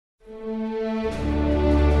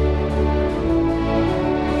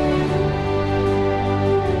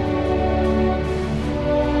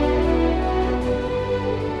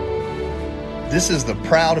This is the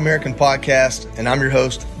Proud American Podcast, and I'm your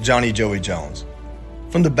host, Johnny Joey Jones.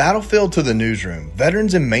 From the battlefield to the newsroom,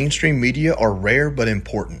 veterans in mainstream media are rare but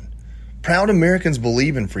important. Proud Americans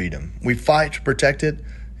believe in freedom. We fight to protect it,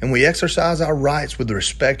 and we exercise our rights with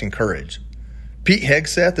respect and courage. Pete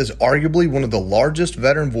Hegseth is arguably one of the largest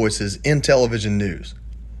veteran voices in television news.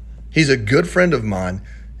 He's a good friend of mine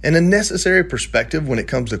and a necessary perspective when it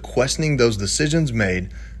comes to questioning those decisions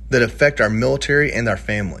made that affect our military and our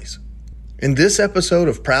families. In this episode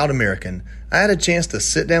of Proud American, I had a chance to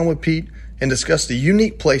sit down with Pete and discuss the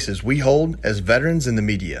unique places we hold as veterans in the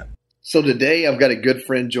media. So today I've got a good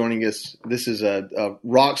friend joining us. This is a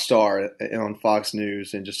rock star on Fox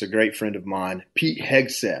News and just a great friend of mine, Pete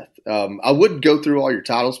Hegseth. I wouldn't go through all your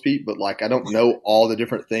titles, Pete, but I don't know all the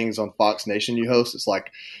different things on Fox Nation you host. It's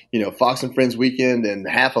Fox and Friends Weekend and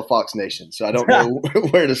half of Fox Nation. So I don't know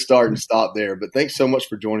where to start and stop there, but thanks so much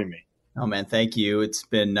for joining me. Oh man, thank you. It's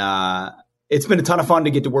been a ton of fun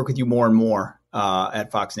to get to work with you more and more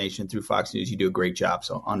at Fox Nation through Fox News. You do a great job.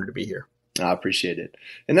 So honored to be here. I appreciate it.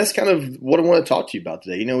 And that's kind of what I want to talk to you about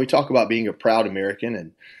today. We talk about being a proud American,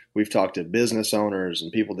 and we've talked to business owners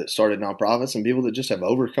and people that started nonprofits and people that just have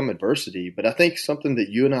overcome adversity. But I think something that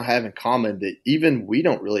you and I have in common that even we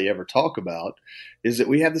don't really ever talk about is that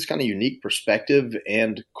we have this kind of unique perspective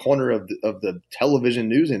and corner of the television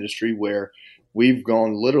news industry where we've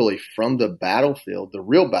gone literally from the battlefield, the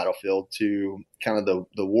real battlefield, to kind of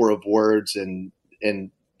the war of words and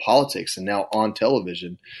politics, and now on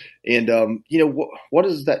television. And what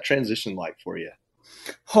is that transition like for you?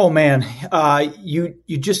 Oh man, you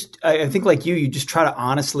just, I think like you just try to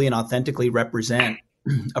honestly and authentically represent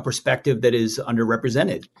a perspective that is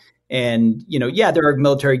underrepresented. And there are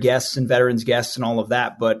military guests and veterans guests and all of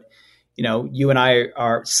that, but you and I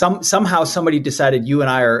are somehow somebody decided you and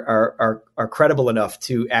I are credible enough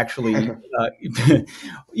to actually,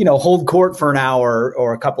 hold court for an hour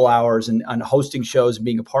or a couple hours and on hosting shows and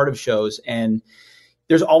being a part of shows. And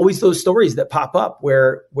there's always those stories that pop up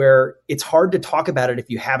where it's hard to talk about it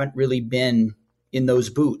if you haven't really been in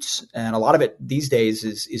those boots. And a lot of it these days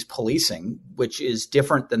is policing, which is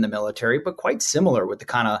different than the military, but quite similar with the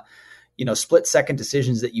kind of, split second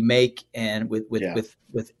decisions that you make and with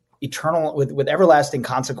eternal, with everlasting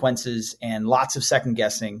consequences and lots of second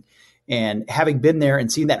guessing. And having been there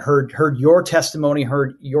and seen that, heard your testimony,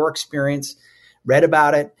 heard your experience, read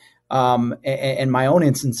about it, and my own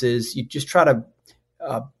instances, you just try to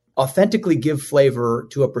authentically give flavor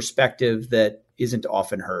to a perspective that isn't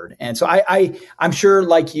often heard. And so I'm sure,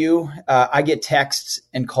 like you, I get texts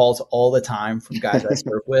and calls all the time from guys I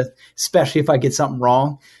serve with, especially if I get something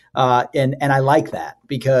wrong. And I like that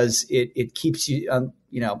because it keeps you,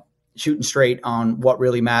 shooting straight on what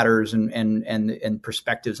really matters and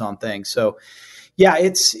perspectives on things. So yeah,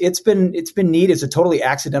 it's been neat. It's a totally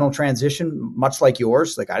accidental transition, much like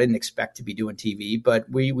yours. I didn't expect to be doing TV, but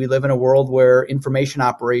we live in a world where information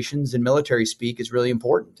operations and military speak is really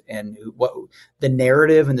important. And what the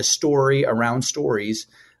narrative and the story around stories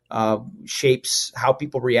shapes how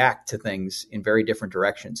people react to things in very different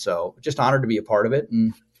directions. So just honored to be a part of it,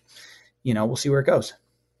 and we'll see where it goes.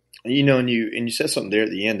 And you said something there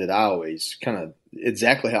at the end that I always kind of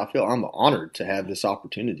exactly how I feel. I'm honored to have this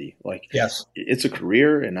opportunity. Yes, it's a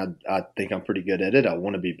career, and I think I'm pretty good at it. I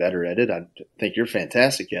want to be better at it. I think you're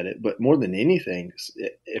fantastic at it. But more than anything,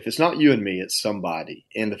 if it's not you and me, it's somebody.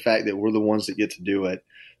 And the fact that we're the ones that get to do it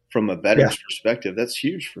from a veteran's perspective, that's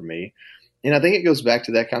huge for me. And I think it goes back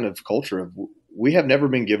to that kind of culture of we have never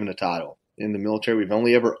been given a title in the military. We've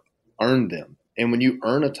only ever earned them. And when you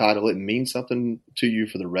earn a title, it means something to you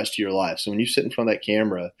for the rest of your life. So when you sit in front of that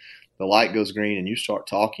camera, the light goes green and you start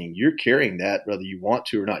talking, you're carrying that whether you want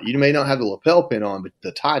to or not. You may not have the lapel pin on, but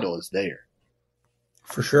the title is there.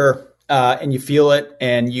 For sure. And you feel it,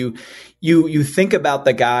 and you think about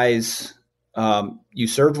the guys you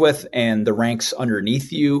served with and the ranks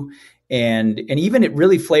underneath you. And even it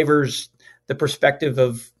really flavors the perspective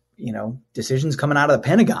of, decisions coming out of the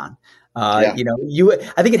Pentagon. I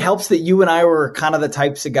think it helps that you and I were kind of the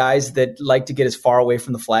types of guys that like to get as far away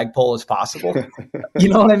from the flagpole as possible. You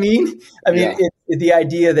know what I mean? The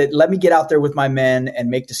idea that let me get out there with my men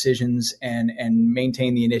and make decisions and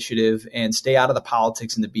maintain the initiative and stay out of the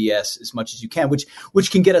politics and the BS as much as you can,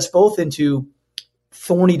 which can get us both into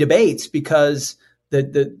thorny debates because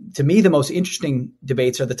to me, the most interesting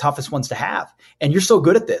debates are the toughest ones to have. And you're so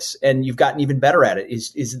good at this, and you've gotten even better at it,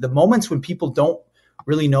 is the moments when people don't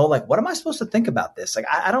really know, what am I supposed to think about this?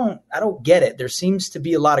 I don't get it. There seems to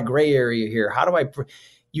be a lot of gray area here. How do I,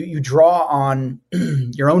 you draw on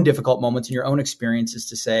your own difficult moments and your own experiences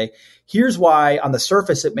to say, here's why on the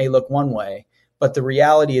surface it may look one way, But the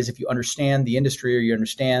reality is, if you understand the industry or you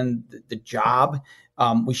understand the job,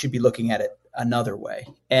 we should be looking at it another way.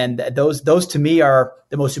 And those to me are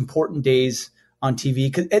the most important days on TV.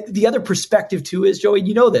 'Cause the other perspective too is, Joey,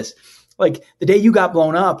 you know this, like the day you got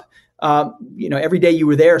blown up, every day you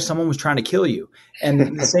were there, someone was trying to kill you.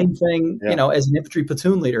 And the same thing, Yeah. as an infantry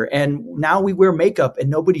platoon leader. And now we wear makeup and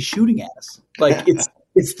nobody's shooting at us. Like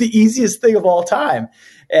it's the easiest thing of all time.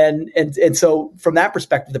 And so from that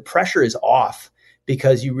perspective, the pressure is off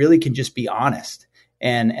because you really can just be honest.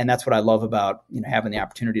 And that's what I love about, having the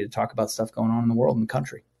opportunity to talk about stuff going on in the world and the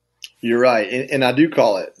country. You're right. And I do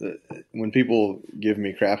call it, when people give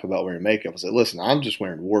me crap about wearing makeup, I say, listen, I'm just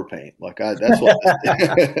wearing war paint. That's what,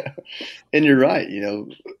 and you're right.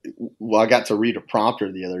 I got to read a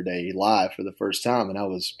prompter the other day live for the first time, and I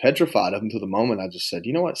was petrified up until the moment I just said,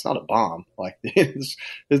 you know what? It's not a bomb.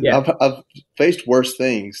 I've faced worse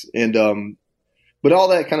things. And, but all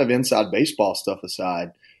that kind of inside baseball stuff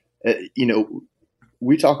aside,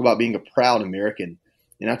 we talk about being a proud American,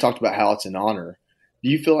 and I talked about how it's an honor. Do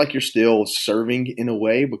you feel like you're still serving in a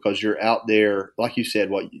way because you're out there, like you said,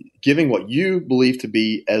 giving what you believe to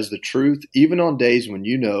be as the truth, even on days when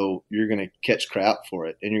you're going to catch crap for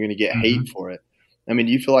it and you're going to get hate for it? I mean,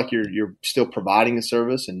 do you feel like you're still providing a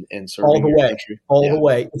service and serving all the your way, country? all the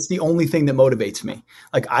way? It's the only thing that motivates me.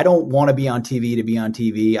 Like, I don't want to be on TV to be on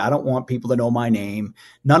TV. I don't want people to know my name.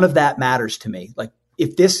 None of that matters to me. Like,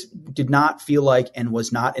 if this did not feel like and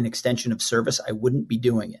was not an extension of service, I wouldn't be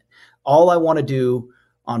doing it. All I want to do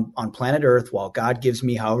on planet Earth, while God gives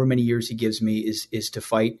me however many years he gives me, is to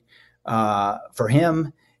fight for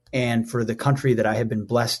him and for the country that I have been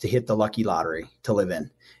blessed to hit the lucky lottery to live in.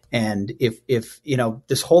 And if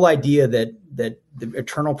this whole idea that the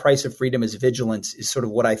eternal price of freedom is vigilance is sort of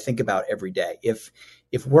what I think about every day. If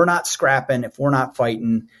we're not scrapping, if we're not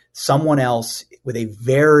fighting, someone else with a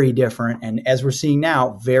very different, and as we're seeing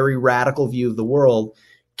now, very radical view of the world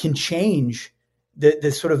can change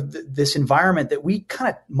the sort of this environment that we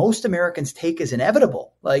most Americans take as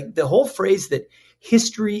inevitable. Like the whole phrase that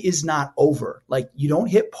history is not over. Like, you don't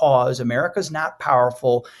hit pause. America's not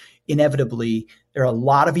powerful. Inevitably, there are a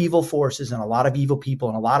lot of evil forces and a lot of evil people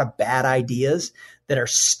and a lot of bad ideas that are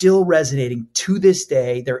still resonating to this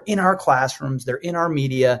day. They're in our classrooms. They're in our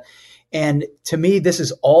media. And to me, this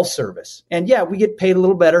is all service. And yeah, we get paid a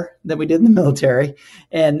little better than we did in the military.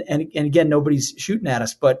 And again, nobody's shooting at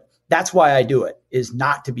us, but that's why I do it, is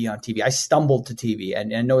not to be on TV. I stumbled to TV,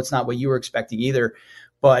 and I know it's not what you were expecting either.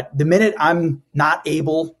 But the minute I'm not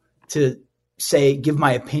able to give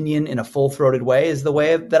my opinion in a full-throated way is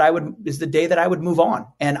the day that I would move on.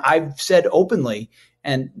 And I've said openly,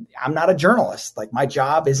 and I'm not a journalist. Like, my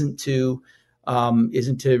job isn't to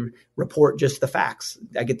report just the facts.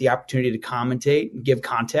 I get the opportunity to commentate and give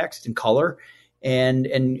context and color and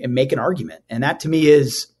make an argument. And that to me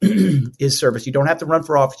is service. You don't have to run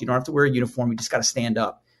for office. You don't have to wear a uniform. You just got to stand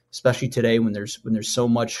up, especially today when there's so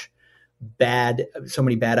many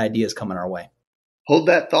bad ideas coming our way. Hold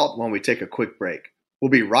that thought while we take a quick break. We'll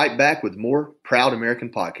be right back with more Proud American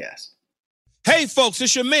Podcast. Hey folks,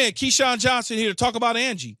 it's your man Keyshawn Johnson here to talk about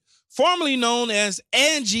Angie, formerly known as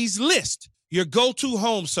Angie's List, your go-to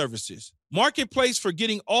home services marketplace for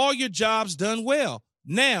getting all your jobs done well.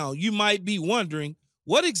 Now, you might be wondering,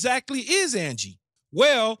 what exactly is Angie?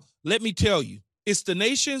 Well, let me tell you, it's the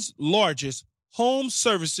nation's largest home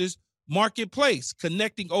services marketplace,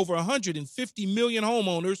 connecting over 150 million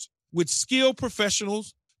homeowners with skilled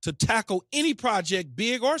professionals to tackle any project,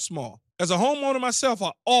 big or small. As a homeowner myself,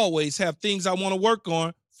 I always have things I want to work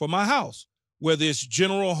on for my house, whether it's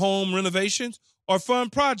general home renovations or fun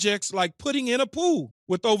projects like putting in a pool.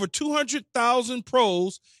 With over 200,000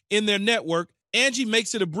 pros in their network, Angie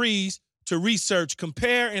makes it a breeze to research,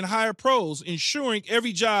 compare, and hire pros, ensuring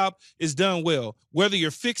every job is done well. Whether you're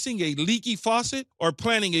fixing a leaky faucet or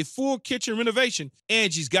planning a full kitchen renovation,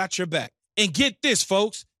 Angie's got your back. And get this,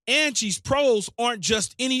 folks, Angie's pros aren't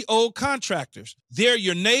just any old contractors. They're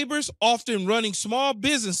your neighbors, often running small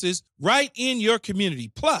businesses right in your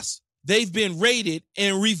community. Plus, they've been rated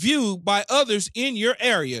and reviewed by others in your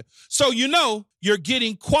area, so you know you're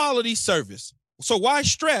getting quality service. So why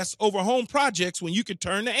stress over home projects when you can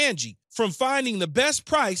turn to Angie? From finding the best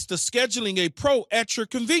price to scheduling a pro at your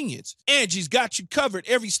convenience, Angie's got you covered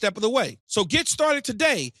every step of the way. So get started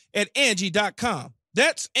today at Angie.com.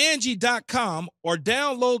 That's Angie.com, or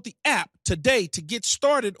download the app today to get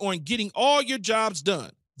started on getting all your jobs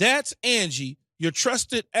done. That's Angie, your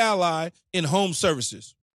trusted ally in home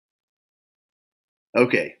services.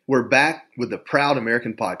 Okay, we're back with the Proud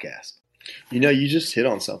American Podcast. You just hit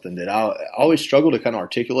on something that I always struggle to kind of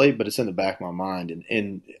articulate, but it's in the back of my mind.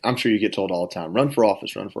 And I'm sure you get told all the time, run for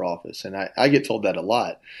office, run for office. And I get told that a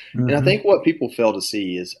lot. Mm-hmm. And I think what people fail to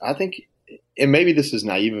see is and maybe this is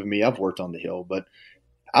naive of me, I've worked on the Hill, but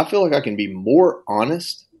I feel like I can be more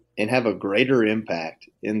honest and have a greater impact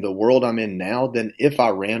in the world I'm in now than if I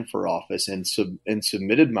ran for office and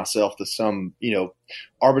submitted myself to some,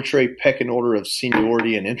 arbitrary pecking order of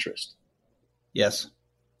seniority and interest. Yes,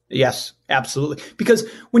 absolutely. Because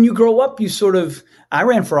when you grow up, I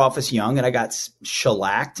ran for office young and I got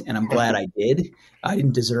shellacked, and I'm glad I did. I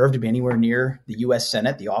didn't deserve to be anywhere near the U.S.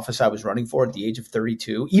 Senate, the office I was running for at the age of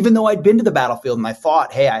 32, even though I'd been to the battlefield and I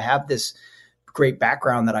thought, hey, I have this great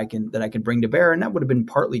background that I can bring to bear. And that would have been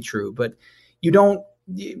partly true, but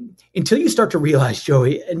until you start to realize,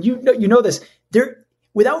 Joey, and you know this,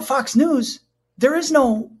 without Fox News, there is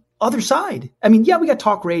no other side. I mean, yeah, we got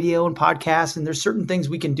talk radio and podcasts, and there's certain things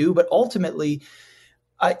we can do, but ultimately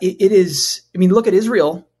it is, look at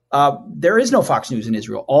Israel. There is no Fox News in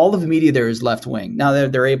Israel. All of the media there is left wing. Now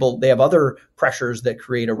they have other pressures that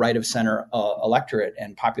create a right of center electorate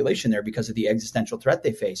and population there because of the existential threat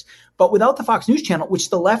they face. But without the Fox News channel, which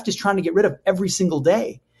the left is trying to get rid of every single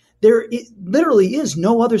day, there literally is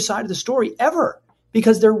no other side of the story ever,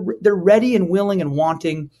 because they're ready and willing and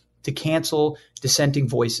wanting to cancel dissenting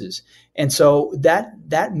voices. And so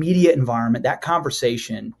that media environment, that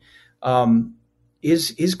conversation,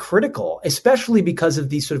 is critical, especially because of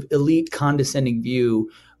the sort of elite condescending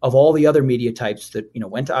view of all the other media types that,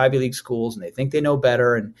 went to Ivy League schools and they think they know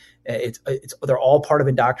better. And they're all part of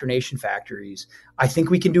indoctrination factories. I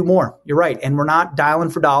think we can do more. You're right. And we're not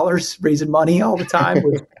dialing for dollars, raising money all the time.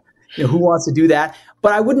 Which, who wants to do that?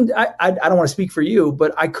 But I don't want to speak for you,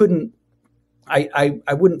 but I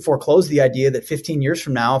wouldn't foreclose the idea that 15 years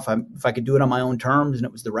from now, if I could do it on my own terms and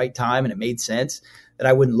it was the right time and it made sense, that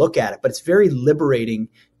I wouldn't look at it. But it's very liberating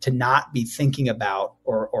to not be thinking about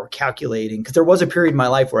or calculating, because there was a period in my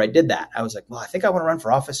life where I did that. I was like, well, I think I want to run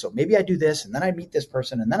for office, so maybe I do this, and then I meet this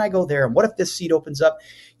person, and then I go there, and what if this seat opens up?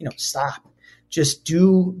 Stop. Just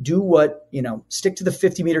do what, stick to the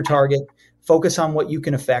 50-meter target, focus on what you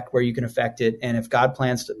can affect, where you can affect it, and if God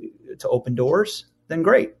plans to open doors, then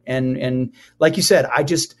great. And like you said, I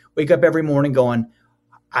just wake up every morning going,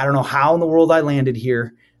 I don't know how in the world I landed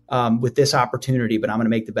here with this opportunity, but I'm going to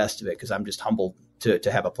make the best of it because I'm just humbled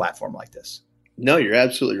to have a platform like this. No, you're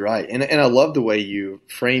absolutely right. And I love the way you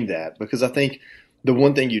framed that, because I think the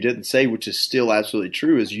one thing you didn't say, which is still absolutely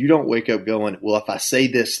true, is you don't wake up going, well, if I say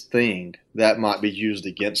this thing, that might be used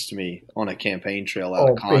against me on a campaign trail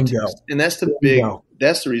out of context. Bingo. And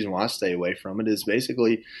that's the reason why I stay away from it, is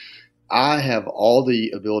basically I have all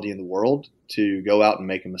the ability in the world to go out and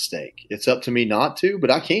make a mistake. It's up to me not to,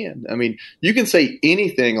 but I can. You can say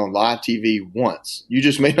anything on live TV once. You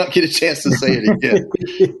just may not get a chance to say it again.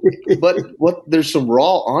 But there's some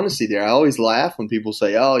raw honesty there. I always laugh when people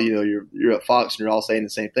say, oh, you're at Fox and you're all saying the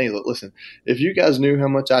same thing. Look, listen, if you guys knew how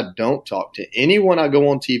much I don't talk to anyone I go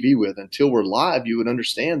on TV with until we're live, you would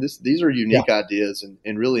understand these are unique ideas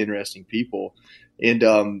and really interesting people. And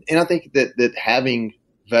I think that having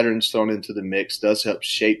veterans thrown into the mix does help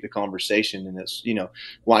shape the conversation. And it's,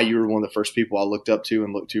 why you were one of the first people I looked up to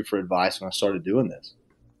and looked to for advice when I started doing this.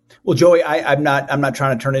 Well, Joey, I'm not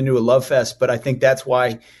trying to turn it into a love fest, but I think that's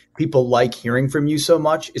why people like hearing from you so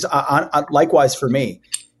much. Is likewise for me.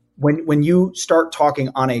 When you start talking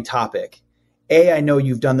on a topic, A, I know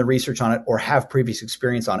you've done the research on it or have previous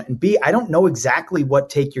experience on it. And B, I don't know exactly what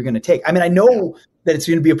take you're going to take. I know that it's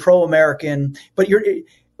going to be a pro-American, but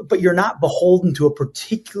you're not beholden to a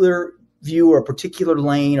particular view or a particular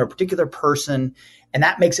lane or a particular person. And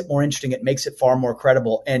that makes it more interesting. It makes it far more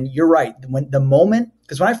credible. And you're right.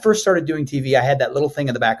 Because when I first started doing TV, I had that little thing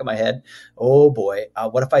in the back of my head. Oh boy,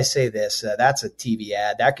 what if I say this? That's a TV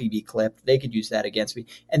ad. That could be clipped. They could use that against me.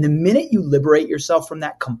 And the minute you liberate yourself from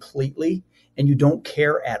that completely, and you don't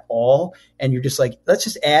care at all, and you're just like, let's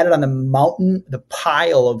just add it on the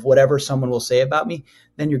pile of whatever someone will say about me,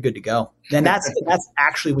 then you're good to go. Then that's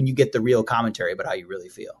actually when you get the real commentary about how you really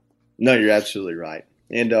feel. No, you're absolutely right.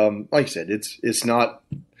 And like you said, it's not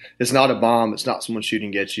a bomb. It's not someone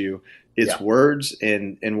shooting at you. It's words,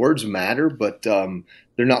 and words matter, but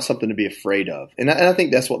they're not something to be afraid of. And I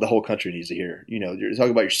think that's what the whole country needs to hear. You're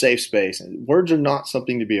talking about your safe space, and words are not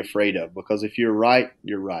something to be afraid of, because if you're right,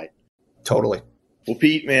 you're right. Totally. Well,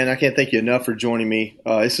 Pete, man, I can't thank you enough for joining me.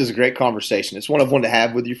 This is a great conversation. It's one I've wanted to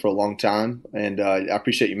have with you for a long time, and I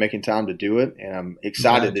appreciate you making time to do it. And I'm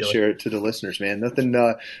excited to share it to the listeners, man.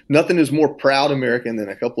 Nothing is more proud American than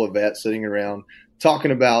a couple of vets sitting around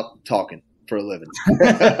talking about talking for a living.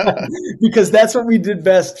 Because that's what we did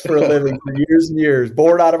best for a living for years and years,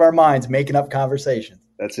 bored out of our minds, making up conversations.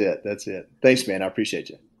 That's it. Thanks, man. I appreciate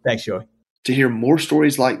you. Thanks, Joey. To hear more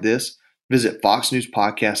stories like this, visit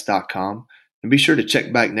foxnewspodcast.com and be sure to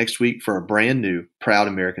check back next week for a brand new Proud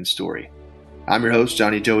American story. I'm your host,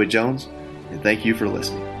 Johnny Joey Jones, and thank you for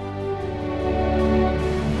listening.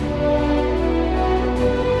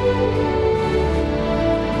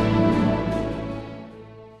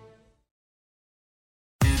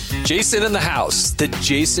 Jason in the House, the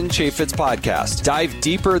Jason Chaffetz Podcast. Dive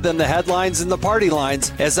deeper than the headlines and the party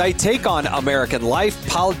lines as I take on American life,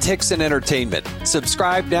 politics, and entertainment.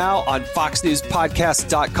 Subscribe now on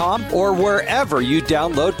foxnewspodcast.com or wherever you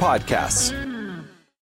download podcasts.